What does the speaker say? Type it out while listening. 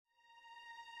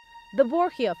The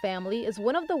Borgia family is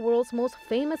one of the world's most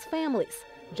famous families.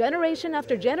 Generation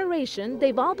after generation,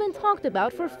 they've all been talked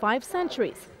about for 5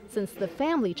 centuries, since the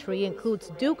family tree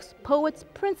includes dukes, poets,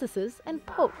 princesses, and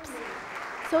popes.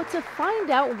 So to find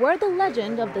out where the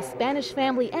legend of the Spanish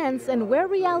family ends and where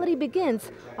reality begins,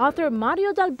 author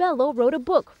Mario Del Bello wrote a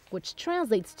book, which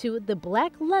translates to The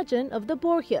Black Legend of the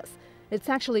Borgias. It's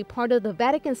actually part of the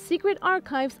Vatican's Secret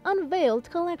Archives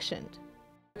Unveiled collection.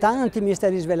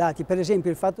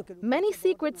 Many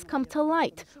secrets come to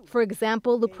light. For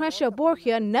example, Lucretia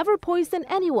Borgia never poisoned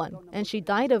anyone, and she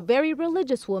died a very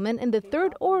religious woman in the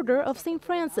Third Order of St.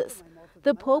 Francis.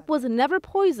 The Pope was never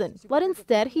poisoned, but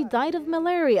instead he died of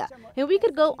malaria, and we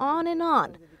could go on and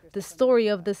on. The story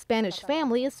of the Spanish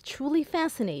family is truly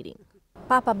fascinating.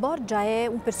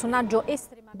 The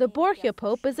Borgia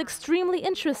Pope is extremely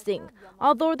interesting,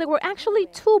 although there were actually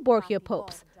 2 Borgia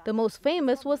Popes. The most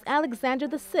famous was Alexander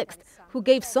VI, who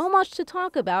gave so much to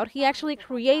talk about he actually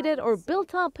created or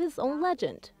built up his own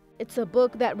legend. It's a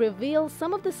book that reveals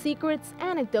some of the secrets,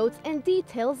 anecdotes, and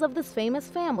details of this famous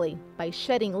family by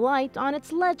shedding light on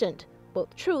its legend,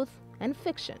 both truth and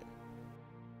fiction.